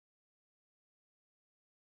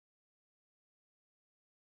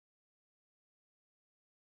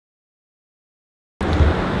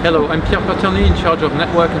Hello, I'm Pierre Paterney, in charge of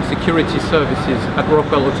network and security services at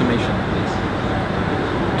Rockwell Automation.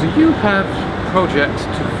 Do you have projects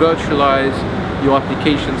to virtualize your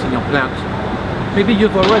applications in your plant? Maybe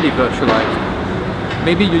you've already virtualized.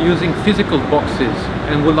 Maybe you're using physical boxes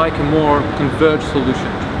and would like a more converged solution.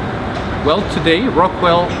 Well, today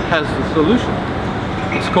Rockwell has a solution.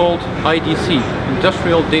 It's called IDC,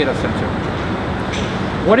 Industrial Data Center.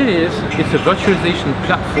 What it is, it's a virtualization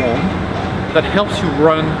platform that helps you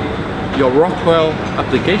run your Rockwell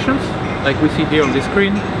applications, like we see here on the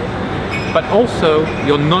screen, but also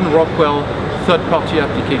your non-Rockwell third-party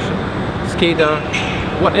application, SCADA,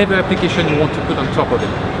 whatever application you want to put on top of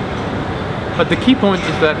it. But the key point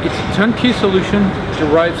is that it's a turnkey solution, it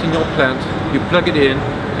arrives in your plant, you plug it in,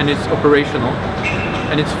 and it's operational,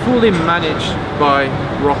 and it's fully managed by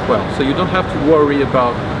Rockwell, so you don't have to worry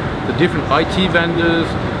about the different IT vendors,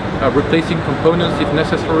 replacing components if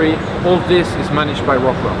necessary. All this is managed by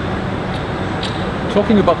Rockwell.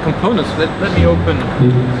 Talking about components, let me open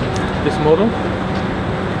this model.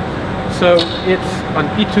 So it's an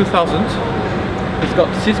E2000. It's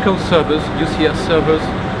got Cisco servers, UCS servers,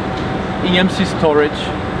 EMC storage,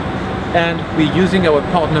 and we're using our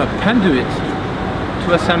partner Panduit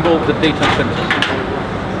to assemble the data center.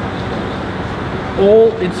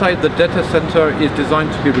 All inside the data center is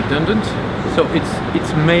designed to be redundant, so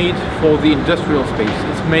it's made for the industrial space.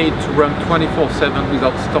 It's made to run 24/7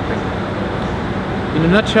 without stopping. In a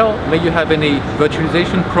nutshell, may you have any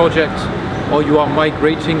virtualization project or you are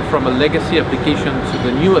migrating from a legacy application to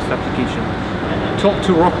the newest application, talk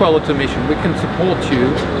to Rockwell Automation. We can support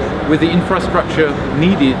you with the infrastructure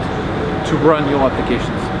needed to run your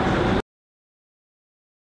applications.